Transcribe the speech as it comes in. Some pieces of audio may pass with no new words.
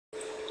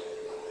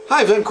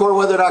Hi,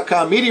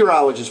 VencoreWeather.com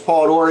meteorologist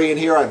Paul Dorian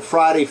here on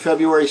Friday,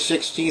 February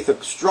 16th.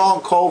 A strong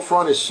cold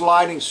front is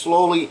sliding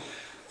slowly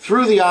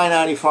through the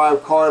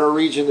I-95 corridor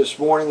region this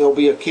morning. There will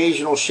be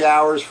occasional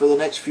showers for the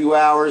next few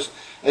hours,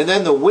 and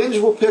then the winds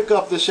will pick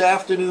up this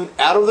afternoon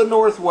out of the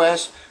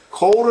northwest.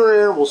 Colder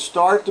air will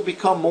start to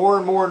become more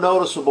and more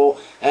noticeable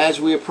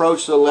as we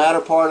approach the latter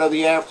part of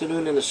the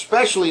afternoon, and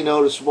especially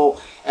noticeable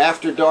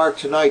after dark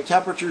tonight.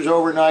 Temperatures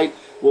overnight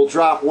will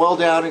drop well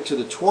down into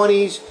the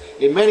 20s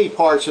in many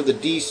parts of the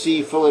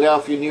D.C.,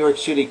 Philadelphia, New York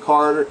City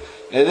corridor.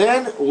 And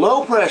then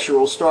low pressure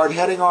will start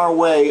heading our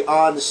way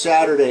on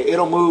Saturday.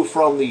 It'll move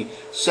from the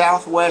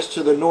southwest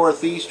to the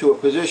northeast to a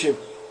position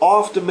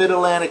off the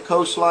mid-Atlantic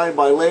coastline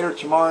by later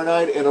tomorrow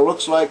night, and it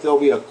looks like there'll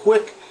be a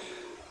quick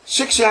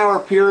 6-hour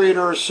period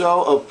or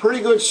so of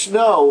pretty good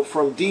snow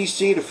from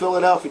D.C. to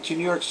Philadelphia to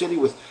New York City,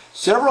 with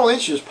several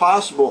inches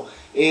possible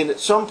in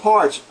some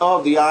parts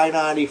of the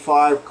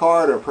I-95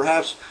 corridor,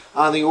 perhaps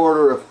on the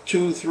order of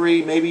 2,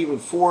 3, maybe even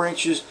 4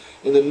 inches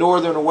in the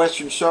northern and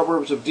western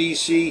suburbs of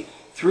D.C.,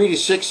 3 to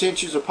 6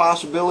 inches of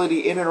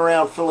possibility in and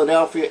around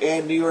Philadelphia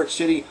and New York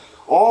City,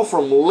 all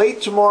from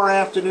late tomorrow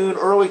afternoon,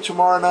 early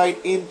tomorrow night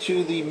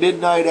into the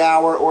midnight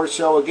hour or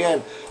so.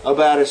 Again,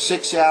 about a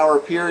 6-hour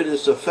period.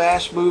 It's a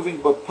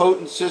fast-moving but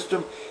potent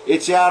system.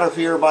 It's out of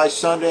here by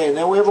Sunday, and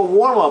then we have a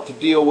warm-up to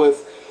deal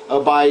with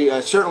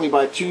certainly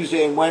by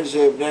Tuesday and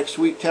Wednesday of next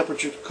week.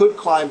 Temperatures could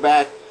climb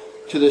back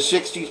to the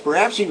 60s,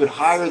 perhaps even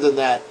higher than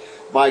that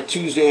by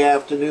Tuesday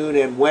afternoon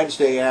and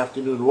Wednesday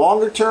afternoon.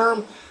 Longer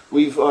term,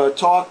 we've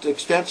talked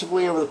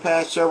extensively over the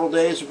past several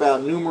days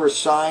about numerous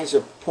signs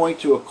that point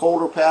to a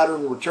colder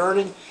pattern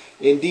returning.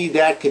 Indeed,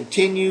 that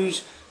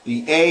continues.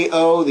 The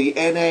AO, the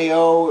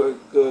NAO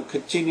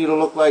continue to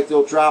look like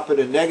they'll drop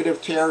into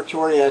negative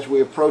territory as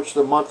we approach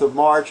the month of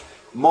March.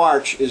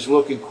 March is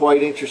looking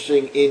quite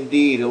interesting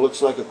indeed. It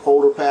looks like a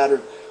colder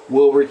pattern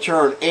will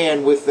return,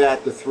 and with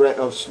that, the threat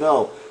of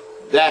snow.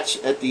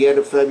 That's at the end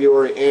of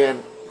February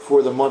and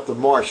for the month of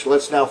March.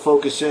 Let's now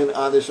focus in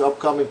on this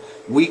upcoming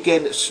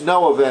weekend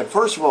snow event.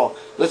 First of all,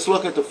 let's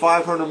look at the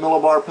 500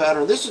 millibar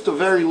pattern. This is the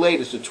very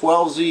latest, the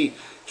 12Z,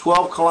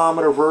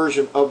 12-kilometer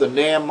version of the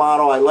NAM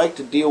model. I like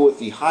to deal with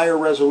the higher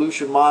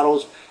resolution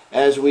models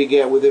as we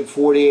get within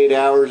 48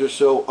 hours or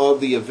so of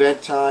the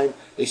event time.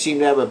 They seem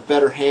to have a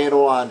better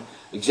handle on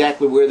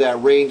exactly where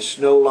that range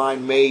snow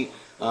line may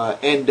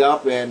end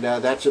up, and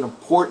that's an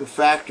important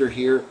factor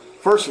here.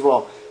 First of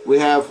all, we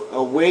have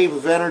a wave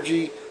of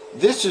energy.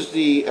 This is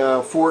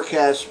the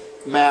forecast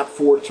map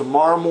for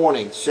tomorrow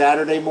morning,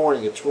 Saturday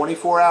morning, a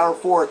 24-hour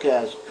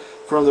forecast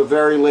from the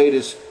very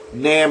latest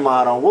NAM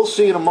model. We'll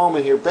see in a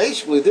moment here.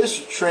 Basically,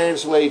 this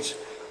translates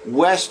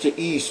west to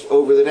east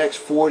over the next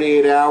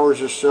 48 hours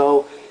or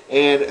so,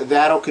 and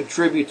that'll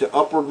contribute to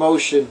upward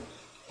motion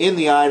in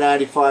the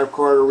I-95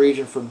 corridor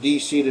region from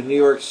D.C. to New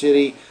York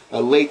City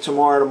late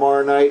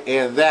tomorrow night,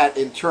 and that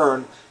in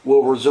turn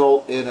will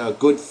result in a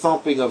good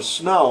thumping of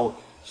snow,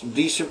 some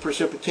decent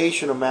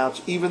precipitation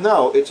amounts, even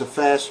though it's a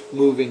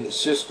fast-moving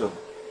system.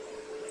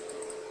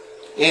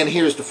 And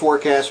here's the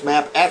forecast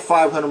map at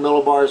 500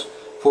 millibars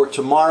for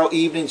tomorrow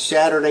evening,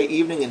 Saturday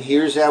evening, and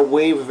here's that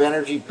wave of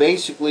energy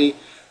basically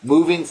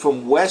moving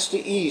from west to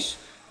east,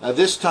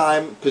 this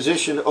time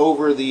positioned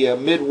over the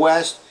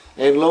Midwest,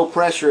 and low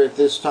pressure at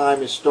this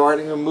time is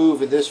starting to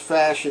move in this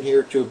fashion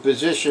here to a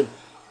position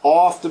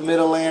off the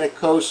mid-Atlantic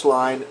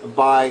coastline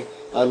by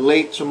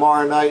late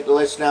tomorrow night.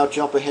 Let's now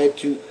jump ahead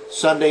to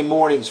Sunday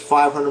morning's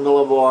 500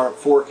 millibar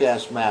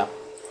forecast map.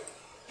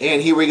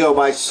 And here we go.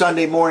 By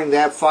Sunday morning,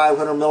 that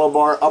 500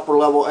 millibar upper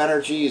level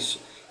energy is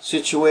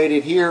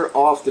situated here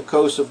off the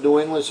coast of New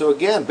England. So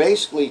again,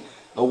 basically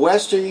a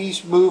west to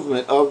east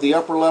movement of the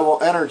upper level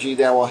energy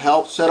that will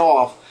help set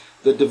off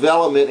the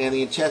development and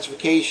the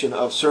intensification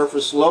of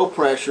surface low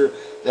pressure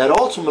that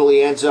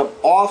ultimately ends up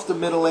off the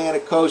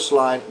mid-Atlantic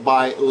coastline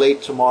by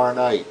late tomorrow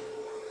night.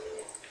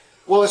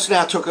 Well, let's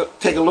now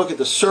take a look at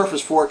the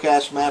surface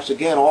forecast maps,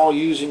 again, all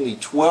using the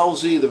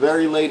 12Z, the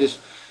very latest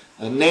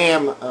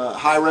NAM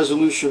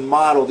high-resolution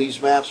model.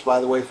 These maps, by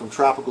the way, from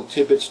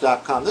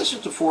tropicaltidbits.com. This is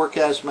the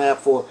forecast map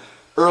for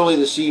early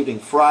this evening,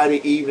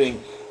 Friday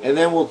evening, and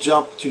then we'll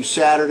jump to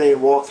Saturday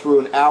and walk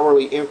through in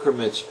hourly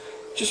increments.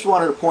 Just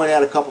wanted to point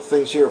out a couple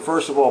things here.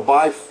 First of all,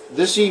 by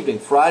this evening,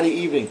 Friday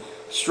evening,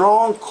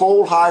 strong,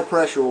 cold, high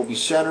pressure will be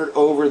centered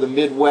over the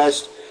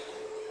Midwest.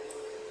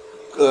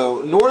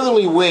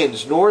 Northerly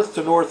winds, north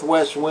to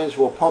northwest winds,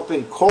 will pump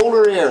in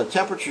colder air. The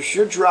temperature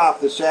should drop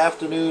this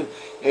afternoon,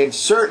 and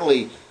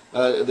certainly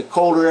the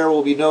colder air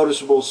will be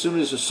noticeable as soon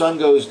as the sun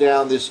goes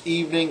down this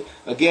evening.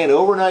 Again,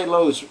 overnight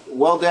lows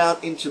well down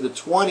into the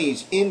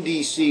 20s in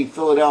D.C.,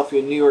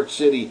 Philadelphia, New York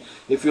City.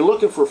 If you're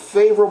looking for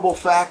favorable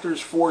factors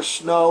for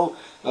snow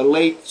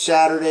late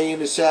Saturday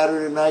into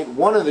Saturday night,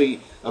 one of the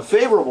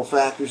favorable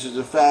factors is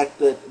the fact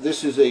that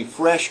this is a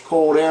fresh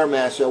cold air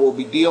mass that we'll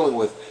be dealing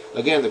with.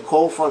 Again, the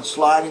cold front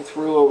sliding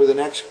through over the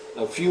next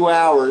few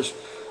hours.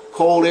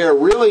 Cold air,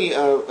 really,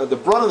 the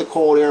brunt of the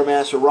cold air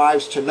mass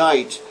arrives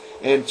tonight,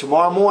 and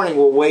tomorrow morning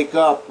we'll wake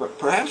up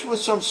perhaps with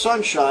some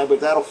sunshine,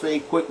 but that'll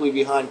fade quickly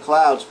behind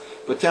clouds.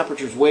 but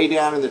temperatures way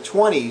down in the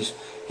 20s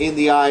in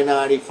the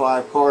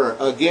I-95 corridor.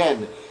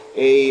 Again,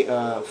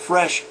 a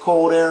fresh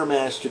cold air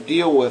mass to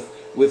deal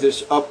with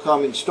this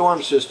upcoming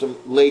storm system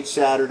late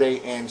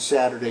Saturday and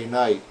Saturday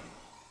night.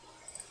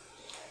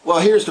 Well,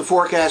 here's the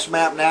forecast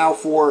map now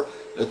for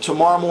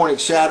tomorrow morning,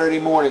 Saturday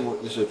morning.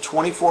 This is a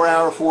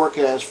 24-hour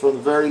forecast from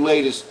the very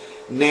latest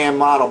NAM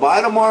model.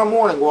 By tomorrow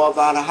morning, we'll have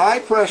that high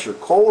pressure,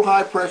 cold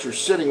high pressure,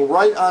 sitting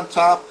right on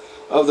top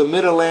of the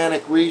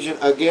Mid-Atlantic region.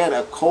 Again,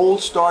 a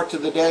cold start to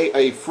the day,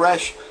 a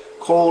fresh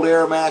cold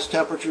air mass,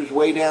 temperatures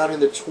way down in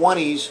the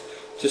 20s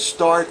to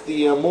start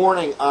the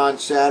morning on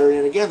Saturday.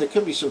 And again, there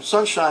could be some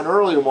sunshine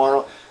early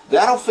tomorrow.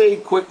 That'll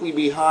fade quickly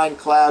behind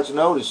clouds.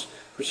 Notice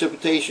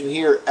precipitation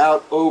here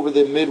out over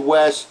the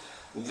Midwest.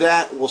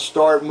 That will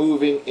start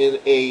moving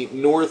in a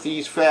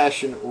northeast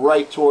fashion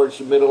right towards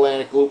the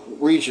Mid-Atlantic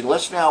region.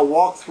 Let's now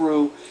walk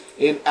through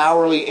in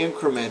hourly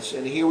increments.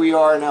 And here we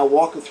are now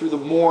walking through the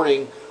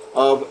morning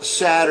of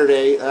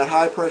Saturday. That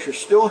high pressure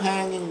still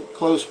hanging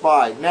close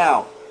by.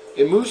 Now,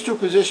 it moves to a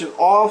position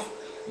off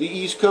the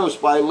East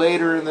Coast by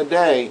later in the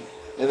day,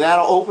 and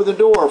that'll open the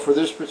door for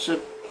this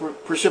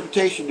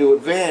precipitation to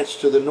advance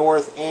to the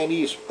north and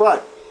east.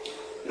 But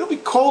it'll be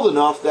cold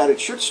enough that it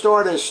should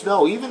start as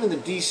snow, even in the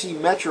D.C.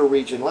 metro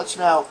region. Let's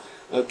now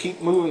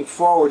keep moving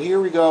forward.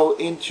 Here we go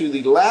into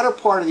the latter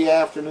part of the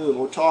afternoon.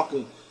 We're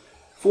talking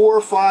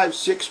 4, 5,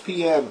 6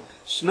 p.m.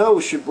 Snow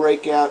should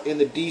break out in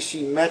the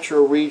D.C.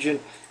 metro region,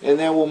 and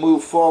then we'll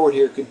move forward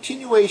here.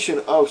 Continuation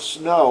of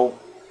snow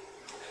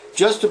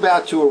just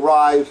about to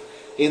arrive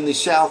in the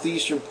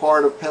southeastern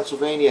part of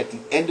Pennsylvania at the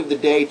end of the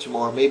day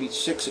tomorrow, maybe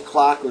 6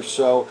 o'clock or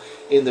so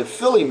in the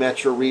Philly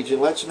metro region.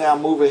 Let's now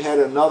move ahead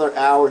another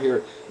hour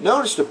here.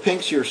 Notice the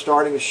pinks here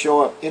starting to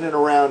show up in and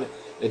around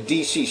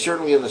D.C.,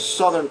 certainly in the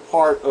southern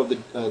part of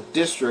the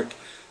district.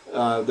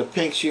 The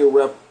pinks here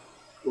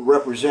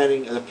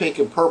representing, the pink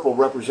and purple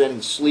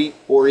representing sleet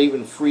or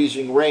even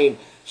freezing rain.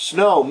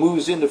 Snow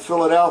moves into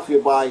Philadelphia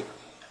by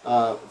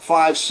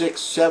 5,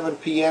 6, 7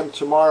 p.m.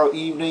 tomorrow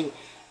evening,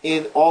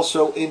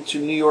 also into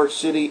New York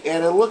City,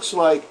 and it looks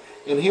like,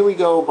 and here we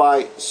go,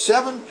 by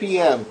 7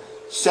 p.m.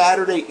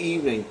 Saturday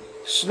evening,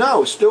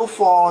 snow still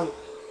falling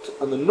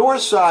on the north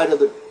side of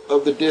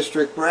the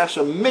district, perhaps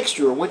a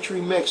mixture, a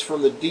wintry mix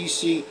from the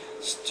D.C.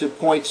 to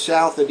points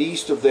south and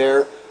east of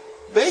there.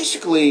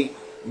 Basically,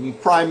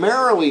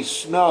 primarily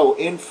snow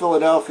in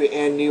Philadelphia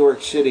and New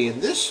York City,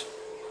 and this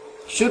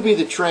should be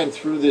the trend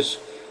through this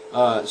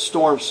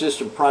storm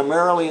system,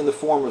 primarily in the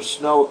form of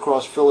snow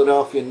across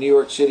Philadelphia and New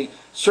York City.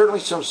 Certainly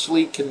some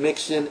sleet can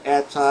mix in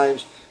at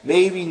times,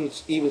 maybe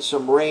even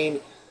some rain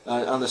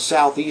on the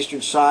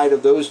southeastern side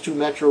of those two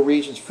metro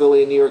regions,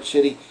 Philly and New York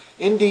City.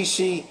 In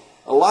D.C.,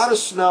 a lot of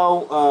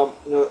snow,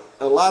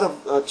 a lot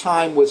of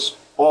time with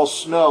all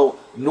snow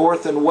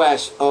north and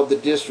west of the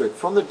district.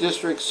 From the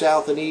district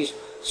south and east,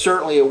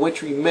 certainly a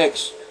wintry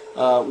mix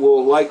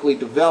will likely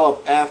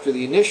develop after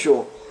the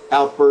initial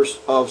outburst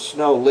of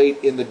snow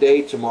late in the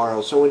day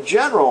tomorrow. So in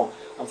general,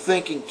 I'm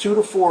thinking 2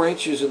 to 4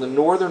 inches in the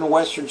northern and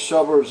western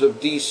suburbs of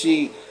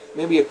D.C.,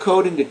 maybe a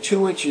coating to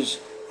 2 inches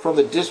from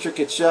the district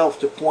itself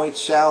to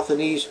points south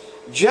and east.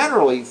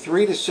 Generally,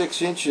 3 to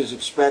 6 inches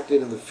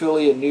expected in the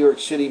Philly and New York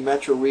City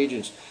metro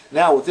regions.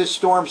 Now, with this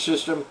storm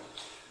system,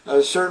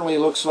 certainly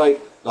looks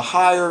like the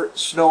higher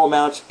snow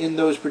amounts in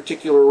those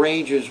particular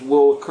ranges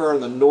will occur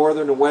in the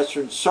northern and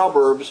western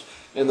suburbs,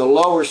 and the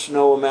lower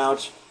snow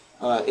amounts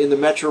in the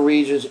metro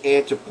regions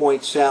and to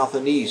points south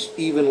and east,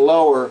 even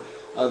lower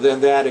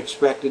than that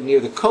expected near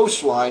the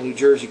coastline. New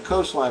Jersey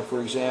coastline,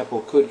 for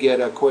example, could get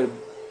quite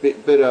a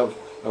bit of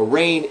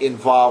rain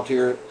involved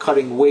here,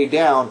 cutting way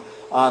down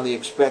on the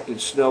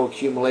expected snow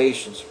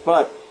accumulations.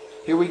 But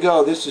here we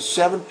go. This is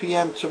 7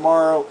 p.m.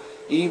 tomorrow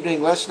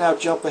evening. Let's now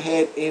jump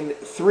ahead in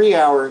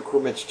 3-hour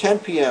increments. 10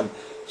 p.m.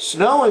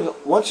 Snowing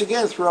once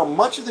again throughout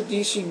much of the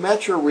D.C.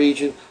 metro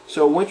region,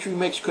 so a wintry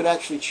mix could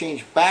actually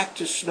change back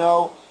to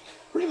snow.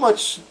 Pretty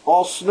much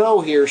all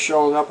snow here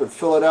showing up in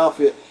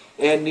Philadelphia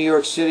and New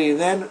York City, and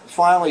then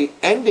finally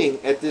ending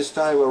at this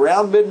time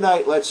around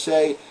midnight, let's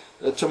say,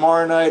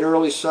 tomorrow night,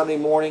 early Sunday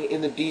morning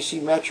in the D.C.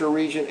 metro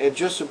region, and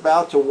just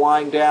about to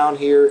wind down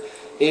here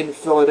in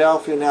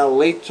Philadelphia. Now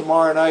late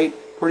tomorrow night,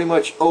 pretty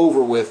much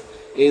over with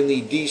in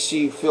the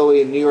D.C.,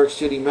 Philly, and New York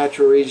City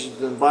metro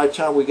regions, and by the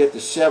time we get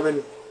to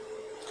 7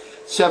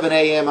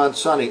 a.m. on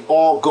Sunday,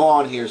 all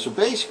gone here. So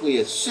basically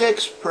a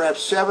 6,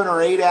 perhaps 7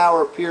 or 8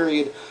 hour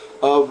period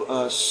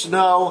of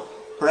snow,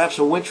 perhaps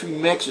a wintry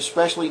mix,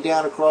 especially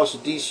down across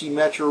the D.C.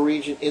 metro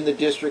region in the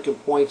district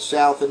and points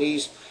south and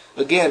east.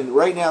 Again,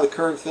 right now the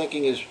current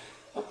thinking is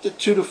up to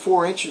 2 to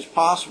 4 inches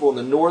possible in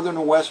the northern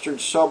and western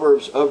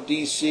suburbs of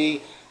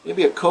D.C.,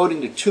 maybe a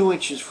coating to 2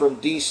 inches from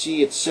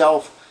D.C.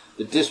 itself,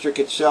 the district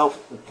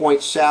itself, and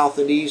points south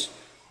and east.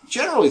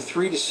 Generally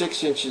 3 to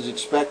 6 inches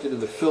expected in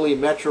the Philly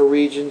metro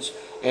regions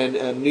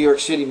and New York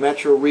City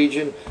metro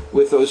region,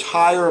 with those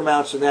higher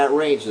amounts in that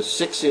range, the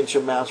 6-inch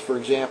amounts, for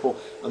example,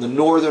 on the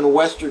northern and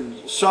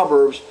western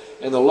suburbs,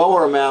 and the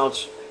lower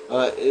amounts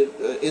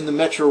in the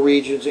metro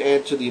regions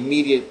and to the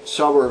immediate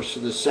suburbs to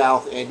the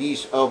south and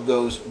east of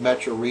those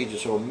metro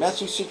regions. So a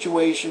messy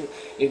situation,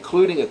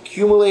 including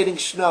accumulating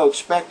snow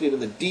expected in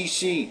the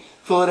D.C.,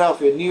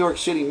 Philadelphia, New York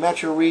City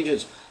metro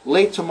regions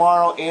late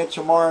tomorrow and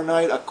tomorrow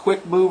night. A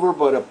quick mover,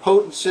 but a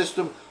potent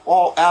system,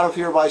 all out of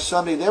here by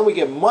Sunday. Then we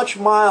get much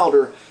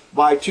milder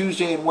by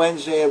Tuesday and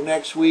Wednesday of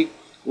next week.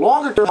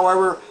 Longer term,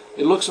 however,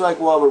 it looks like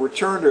we'll have a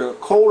return to a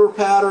colder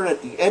pattern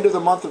at the end of the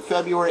month of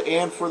February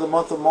and for the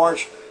month of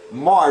March.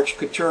 March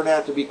could turn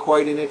out to be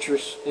quite an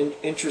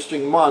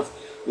interesting month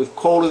with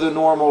colder than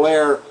normal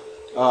air,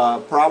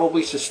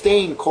 probably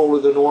sustained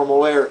colder than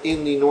normal air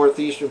in the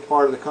northeastern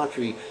part of the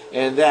country,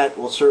 and that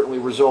will certainly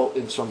result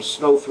in some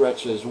snow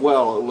threats as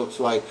well, it looks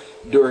like,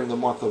 during the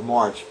month of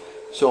March.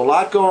 So a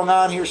lot going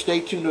on here.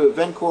 Stay tuned to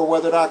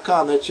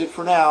VencoreWeather.com. That's it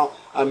for now.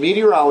 I'm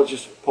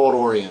meteorologist Paul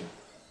Dorian.